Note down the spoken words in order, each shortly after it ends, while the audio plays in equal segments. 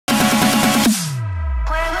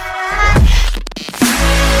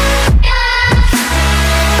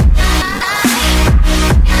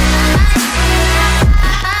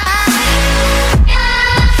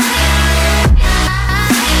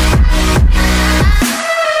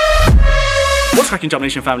cracking Jump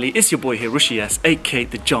Nation family, it's your boy here, Rushi S, aka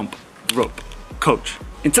the Jump Rope Coach.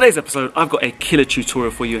 In today's episode, I've got a killer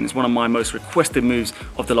tutorial for you, and it's one of my most requested moves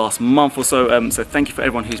of the last month or so. So thank you for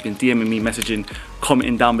everyone who's been DMing me, messaging,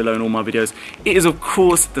 commenting down below in all my videos. It is, of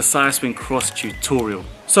course, the side swing cross tutorial.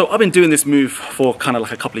 So I've been doing this move for kind of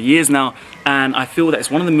like a couple of years now, and I feel that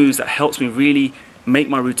it's one of the moves that helps me really make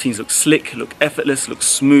my routines look slick, look effortless, look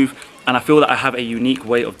smooth. And I feel that I have a unique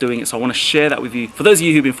way of doing it, so I want to share that with you. For those of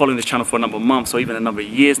you who've been following this channel for a number of months or even a number of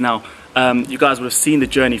years now, you guys would have seen the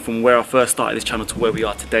journey from where I first started this channel to where we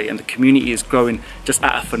are today, and the community is growing just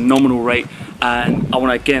at a phenomenal rate. And I want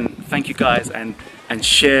to again thank you guys and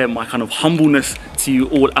share my kind of humbleness to you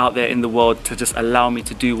all out there in the world, to just allow me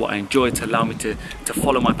to do what I enjoy, to allow me to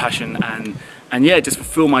follow my passion and yeah, just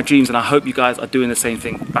fulfill my dreams. And I hope you guys are doing the same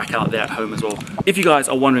thing back out there at home as well. If you guys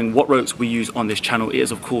are wondering what ropes we use on this channel, it is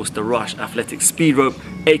of course the Rush Athletic Speed Rope,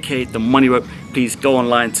 aka the Money Rope. Please go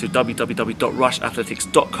online to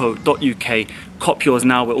www.rushathletics.co.uk, cop yours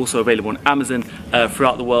now. We're also available on Amazon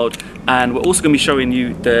throughout the world, and we're also going to be showing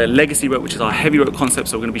you the Legacy Rope, which is our heavy rope concept.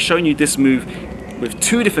 So we're going to be showing you this move with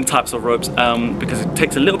two different types of ropes because it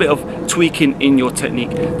takes a little bit of tweaking in your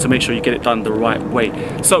technique to make sure you get it done the right way.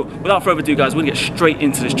 So without further ado guys, we're gonna get straight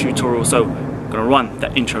into this tutorial. So I'm gonna run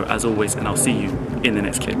that intro as always, and I'll see you in the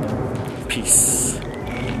next clip. Peace.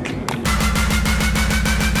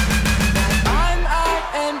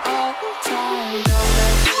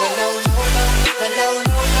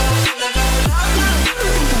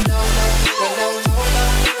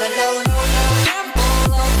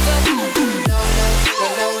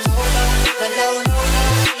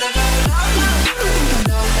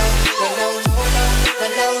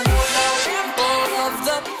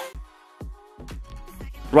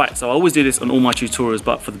 Right, so I always do this on all my tutorials,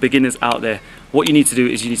 but for the beginners out there, what you need to do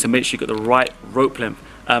is you need to make sure you've got the right rope length.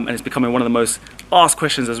 And it's becoming one of the most asked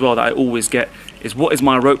questions as well that I always get is, what is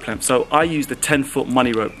my rope length? So I use the 10-foot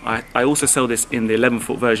money rope. I also sell this in the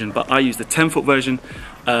 11-foot version, but I use the 10-foot version.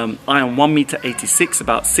 I am 1m86,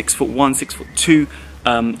 about 6'1", 6'2",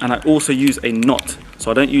 and I also use a knot. So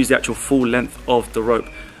I don't use the actual full length of the rope.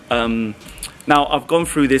 Now, I've gone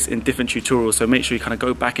through this in different tutorials, so make sure you kind of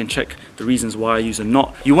go back and check the reasons why I use a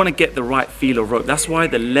knot. You want to get the right feel of rope. That's why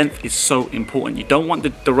the length is so important. You don't want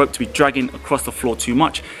the rope to be dragging across the floor too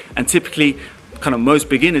much. And typically, kind of most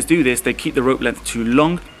beginners do this, they keep the rope length too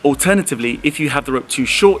long. Alternatively, if you have the rope too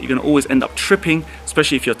short, you're going to always end up tripping,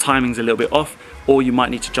 especially if your timing's a little bit off, or you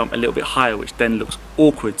might need to jump a little bit higher, which then looks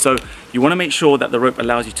awkward. So you want to make sure that the rope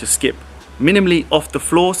allows you to skip minimally off the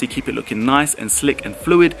floor, so you keep it looking nice and slick and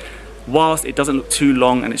fluid, whilst it doesn't look too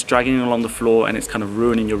long and it's dragging along the floor and it's kind of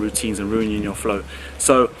ruining your routines and ruining your flow.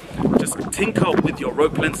 So just tinker with your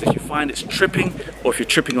rope lengths. If you find it's tripping, or if you're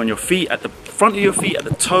tripping on your feet, at the front of your feet, at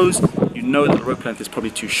the toes, you know that the rope length is probably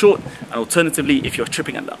too short. And alternatively, if you're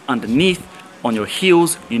tripping at the underneath on your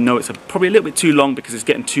heels, you know it's probably a little bit too long because it's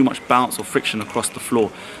getting too much bounce or friction across the floor.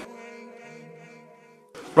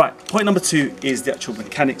 Right, point number 2 is the actual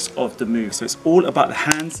mechanics of the move. So it's all about the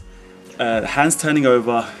hands turning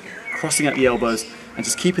over, crossing at the elbows, and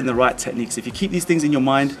just keeping the right techniques. If you keep these things in your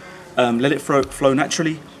mind, let it flow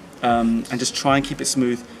naturally, and just try and keep it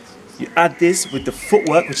smooth. You add this with the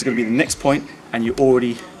footwork, which is going to be the next point, and you're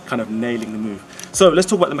already kind of nailing the move. So let's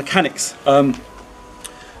talk about the mechanics. I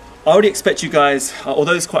already expect you guys,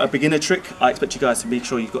 although it's quite a beginner trick, I expect you guys to make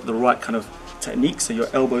sure you've got the right kind of technique. So your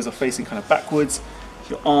elbows are facing kind of backwards,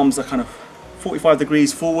 your arms are kind of 45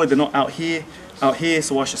 degrees forward, they're not out here.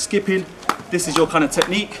 So whilst you're skipping, this is your kind of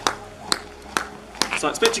technique. So I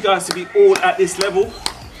expect you guys to be all at this level.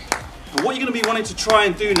 And what you're going to be wanting to try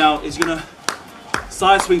and do now is you're going to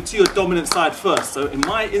side swing to your dominant side first. So in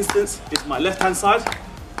my instance, it's my left hand side.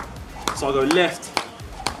 So I'll go left,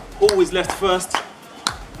 always left first.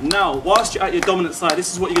 And now, whilst you're at your dominant side, this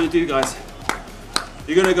is what you're going to do, guys.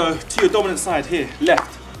 You're going to go to your dominant side here,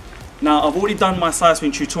 left. Now, I've already done my side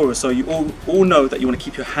swing tutorial, so you all know that you want to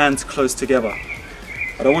keep your hands close together.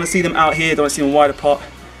 I don't want to see them out here, don't want to see them wide apart.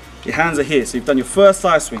 Your hands are here, so you've done your first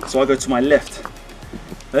side swing, so I go to my left.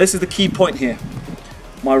 Now this is the key point here.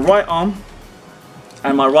 My right arm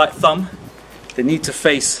and my right thumb, they need to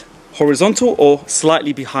face horizontal or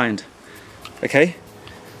slightly behind, okay?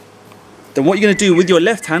 Then what you're going to do with your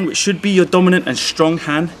left hand, which should be your dominant and strong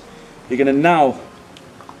hand, you're going to now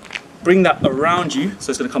bring that around you,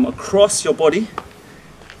 so it's going to come across your body.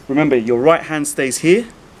 Remember, your right hand stays here,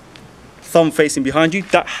 thumb facing behind you.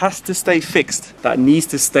 That has to stay fixed. That needs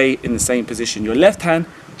to stay in the same position. Your left hand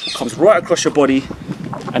comes right across your body,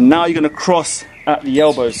 and now you're going to cross at the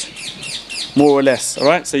elbows, more or less. All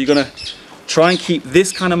right, so you're going to try and keep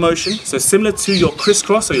this kind of motion. So similar to your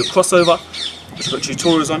crisscross or your crossover, which I've got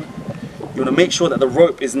tutorials on. you want to make sure that the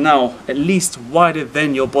rope is now at least wider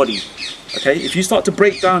than your body. Okay, if you start to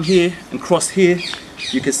break down here and cross here,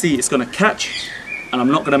 you can see it's going to catch, and I'm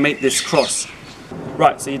not going to make this cross.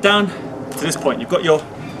 Right, so you're down to this point. You've got your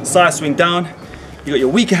side swing down, you've got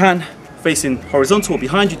your weaker hand facing horizontal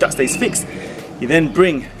behind you, that stays fixed. You then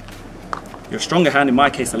bring your stronger hand, in my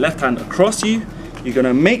case the left hand, across you. You're going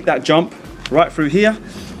to make that jump right through here.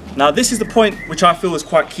 Now this is the point which I feel is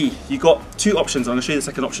quite key. You've got two options. I'm going to show you the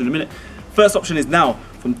second option in a minute. First option is now,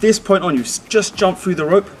 from this point on, you just jump through the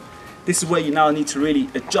rope. This is where you now need to really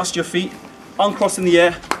adjust your feet, uncross in the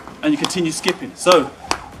air, and you continue skipping. So,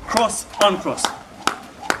 cross, uncross,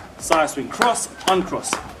 side swing, cross,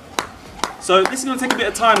 uncross. So this is going to take a bit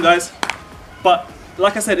of time, guys, but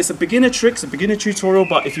like I said, it's a beginner trick, it's a beginner tutorial,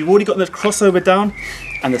 but if you've already got the crossover down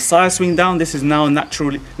and the side swing down, this is now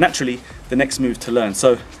naturally the next move to learn.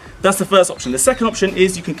 So that's the first option. The second option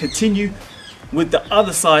is you can continue with the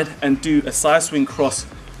other side and do a side swing cross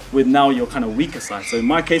with now your kind of weaker side. So in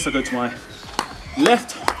my case, I go to my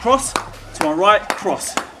left, cross, to my right,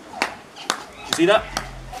 cross. You see that?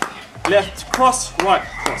 Left, cross, right,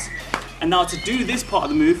 cross. And now to do this part of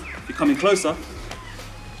the move, if you're coming closer,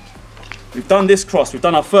 we've done this cross, we've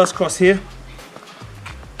done our first cross here.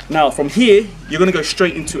 Now from here, you're gonna go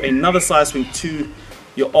straight into another side swing to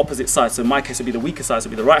your opposite side. So in my case, it'll be the weaker side, so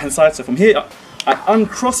it'll be the right hand side. So from here, I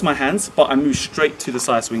uncross my hands, but I move straight to the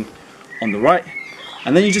side swing on the right.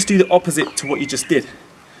 And then you just do the opposite to what you just did.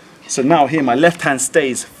 So now here, my left hand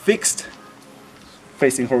stays fixed,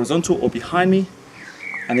 facing horizontal or behind me.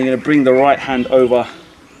 And then you're gonna bring the right hand over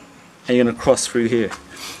and you're gonna cross through here.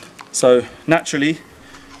 So naturally,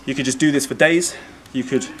 you could just do this for days. You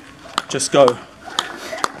could just go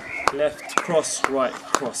left, cross, right,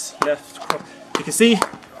 cross, left, cross. You can see,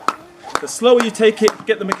 the slower you take it,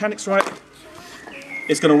 get the mechanics right,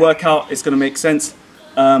 it's going to work out, it's going to make sense.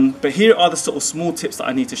 But here are the sort of small tips that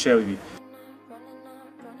I need to share with you.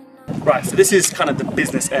 Right, so this is kind of the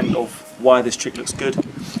business end of why this trick looks good.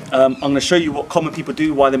 I'm going to show you what common people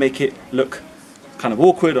do, why they make it look kind of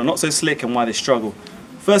awkward or not so slick, and why they struggle.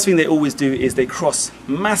 First thing they always do is they cross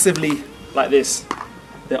massively like this.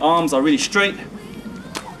 Their arms are really straight,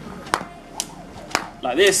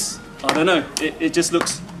 like this. I don't know, it just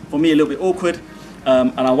looks, for me, a little bit awkward.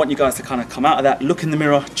 And I want you guys to kind of come out of that, look in the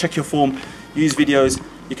mirror, check your form, use videos.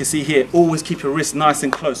 You can see here, always keep your wrists nice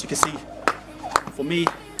and close. You can see, for me,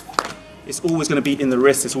 it's always going to be in the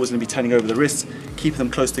wrist, it's always going to be turning over the wrists, keep them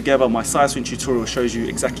close together. My side swing tutorial shows you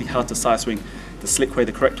exactly how to side swing the slick way,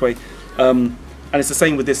 the correct way. And it's the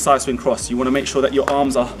same with this side swing cross. You want to make sure that your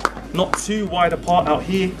arms are not too wide apart out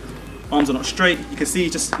here, arms are not straight. You can see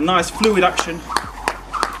just nice fluid action.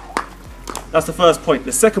 That's the first point.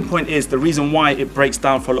 The second point is, the reason why it breaks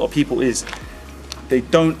down for a lot of people is they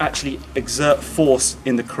don't actually exert force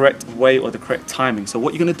in the correct way or the correct timing. So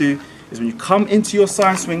what you're going to do is, when you come into your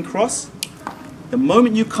side swing cross, the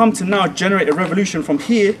moment you come to now generate a revolution from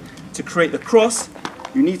here to create the cross,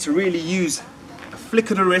 you need to really use a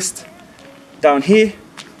flick of the wrist down here,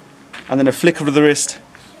 and then a flick of the wrist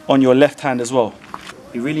on your left hand as well.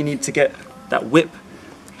 You really need to get that whip,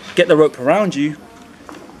 get the rope around you,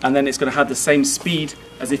 and then it's going to have the same speed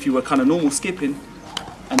as if you were kind of normal skipping,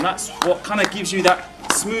 and that's what kind of gives you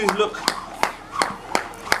that smooth look.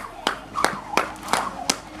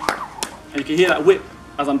 And you can hear that whip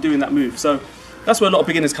as I'm doing that move. So that's where a lot of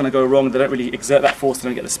beginners kind of go wrong. They don't really exert that force, they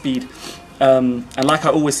don't get the speed. And like I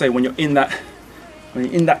always say, when you're in that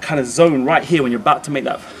kind of zone right here, when you're about to make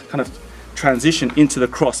that kind of transition into the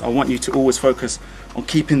cross, I want you to always focus on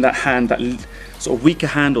keeping that hand, that sort of weaker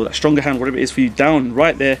hand or that stronger hand, whatever it is for you, down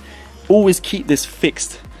right there. Always keep this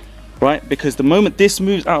fixed, right? Because the moment this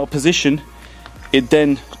moves out of position, it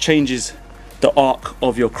then changes the arc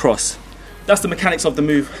of your cross. That's the mechanics of the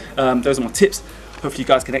move. Those are my tips. Hopefully you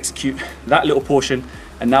guys can execute that little portion.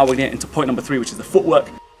 And now we're getting into point number 3, which is the footwork.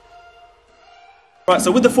 Right,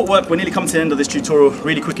 so with the footwork, we're nearly coming to the end of this tutorial,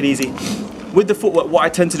 really quick and easy. With the footwork, what I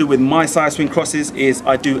tend to do with my side swing crosses is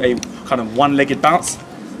I do a kind of one-legged bounce.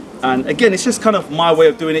 And again, it's just kind of my way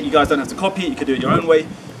of doing it. You guys don't have to copy it, you could do it your own way.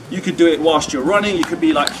 You could do it whilst you're running, you could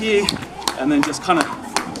be like here, and then just kind of,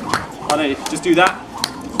 I don't know, just do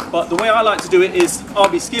that. But the way I like to do it is, I'll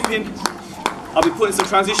be skipping, I'll be putting some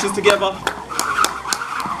transitions together,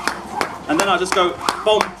 and then I'll just go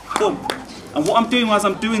boom, boom. And what I'm doing as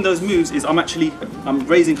I'm doing those moves is I'm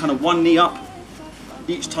raising kind of one knee up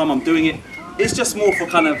each time I'm doing it. It's just more for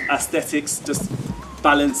kind of aesthetics, just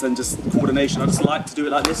balance and just coordination. I just like to do it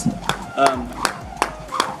like this.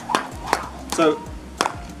 So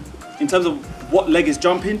in terms of what leg is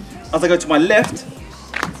jumping, as I go to my left,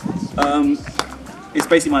 it's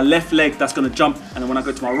basically my left leg that's going to jump, and then when I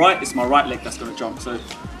go to my right, it's my right leg that's going to jump. So you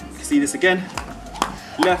can see this again,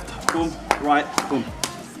 left, boom, right, boom.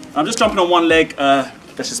 I'm just jumping on one leg,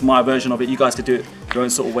 that's just my version of it. You guys could do it your own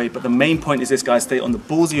sort of way, but the main point is this, guys, stay on the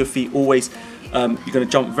balls of your feet always. You're going to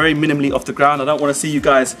jump very minimally off the ground. I don't want to see you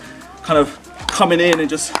guys kind of coming in and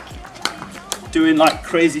just doing like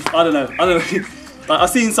crazy, I don't know. Like, I've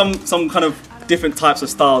seen some kind of different types of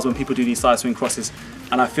styles when people do these side swing crosses,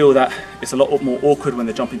 and I feel that it's a lot more awkward when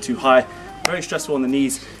they're jumping too high. Very stressful on the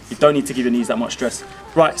knees. You don't need to give your knees that much stress.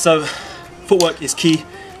 Right, so footwork is key.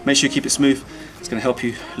 Make sure you keep it smooth. It's going to help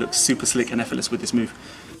you look super slick and effortless with this move.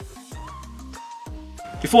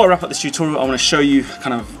 Before I wrap up this tutorial, I want to show you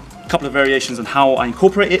kind of a couple of variations on how I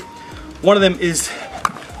incorporate it. One of them is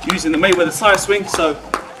using the Mayweather side swing. So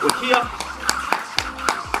we're here,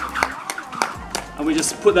 and we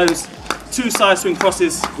just put those 2 side swing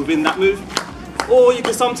crosses within that move. Or you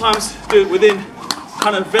can sometimes do it within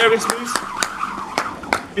kind of various moves.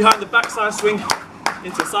 Behind the back side swing,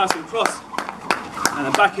 into a side swing cross, and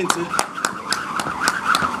then back into.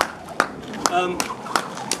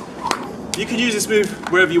 You can use this move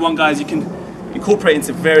wherever you want, guys. You can incorporate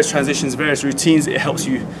into various transitions, various routines. It helps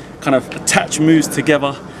you kind of attach moves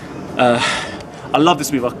together. I love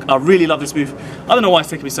this move. I really love this move. I don't know why it's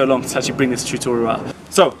taken me so long to actually bring this tutorial out.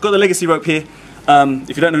 So, got the legacy rope here.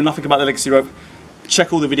 If you don't know nothing about the legacy rope,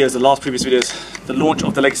 check all the videos, the last previous videos. The launch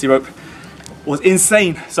of the legacy rope was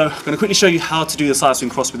insane. So, I'm going to quickly show you how to do the side swing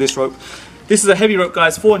cross with this rope. This is a heavy rope,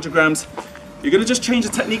 guys, 400 grams. You're going to just change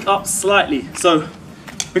the technique up slightly. So,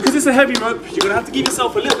 because it's a heavy rope, you're going to have to give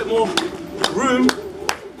yourself a little bit more room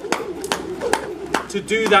to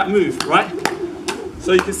do that move, right?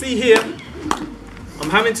 So you can see here, I'm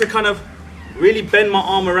having to kind of really bend my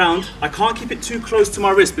arm around. I can't keep it too close to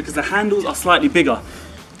my wrist because the handles are slightly bigger.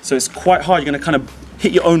 So it's quite hard. You're going to kind of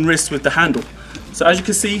hit your own wrist with the handle. So as you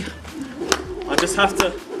can see, I just have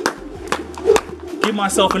to give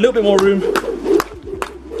myself a little bit more room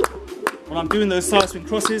when I'm doing those side swing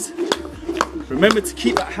crosses. Remember to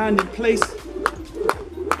keep that hand in place.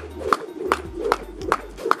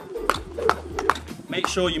 Make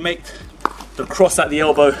sure you make the cross at the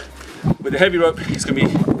elbow. With the heavy rope, it's going to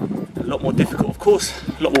be a lot more difficult, of course,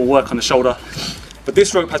 a lot more work on the shoulder. But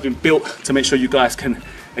this rope has been built to make sure you guys can,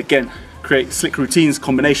 again, create slick routines,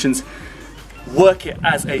 combinations, work it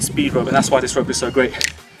as a speed rope, and that's why this rope is so great.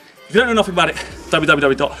 If you don't know nothing about it,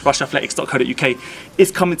 www.rushathletics.co.uk is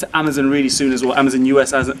coming to Amazon really soon as well. Amazon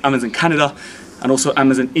US, Amazon Canada, and also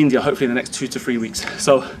Amazon India, hopefully in the next 2 to 3 weeks.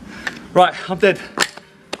 So, right, I'm dead.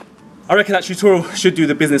 I reckon that tutorial should do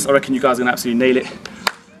the business. I reckon you guys are gonna absolutely nail it.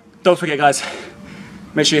 Don't forget, guys,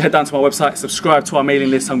 make sure you head down to my website, subscribe to our mailing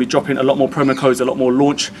list. I'm gonna be dropping a lot more promo codes, a lot more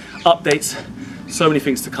launch updates, so many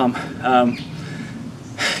things to come.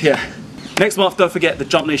 Yeah. Next month, don't forget, the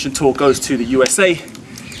Jump Nation tour goes to the USA.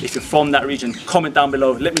 If you're from that region, comment down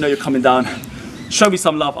below. Let me know you're coming down. Show me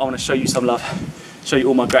some love. I want to show you some love. Show you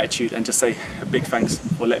all my gratitude and just say a big thanks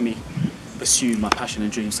for letting me pursue my passion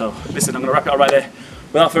and dream. So listen, I'm going to wrap it up right there.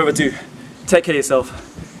 Without further ado, take care of yourself.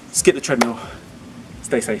 Skip the treadmill.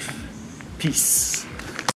 Stay safe. Peace.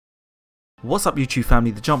 What's up, YouTube family?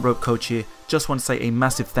 The Jump Rope Coach here. Just want to say a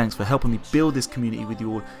massive thanks for helping me build this community with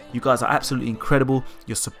you all. You guys are absolutely incredible.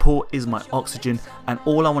 Your support is my oxygen, and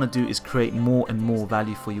all I want to do is create more and more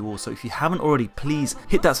value for you all. So if you haven't already, please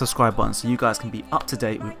hit that subscribe button so you guys can be up to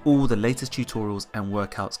date with all the latest tutorials and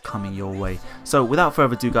workouts coming your way. So without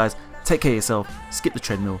further ado, guys, take care of yourself, skip the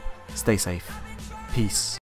treadmill, stay safe. Peace.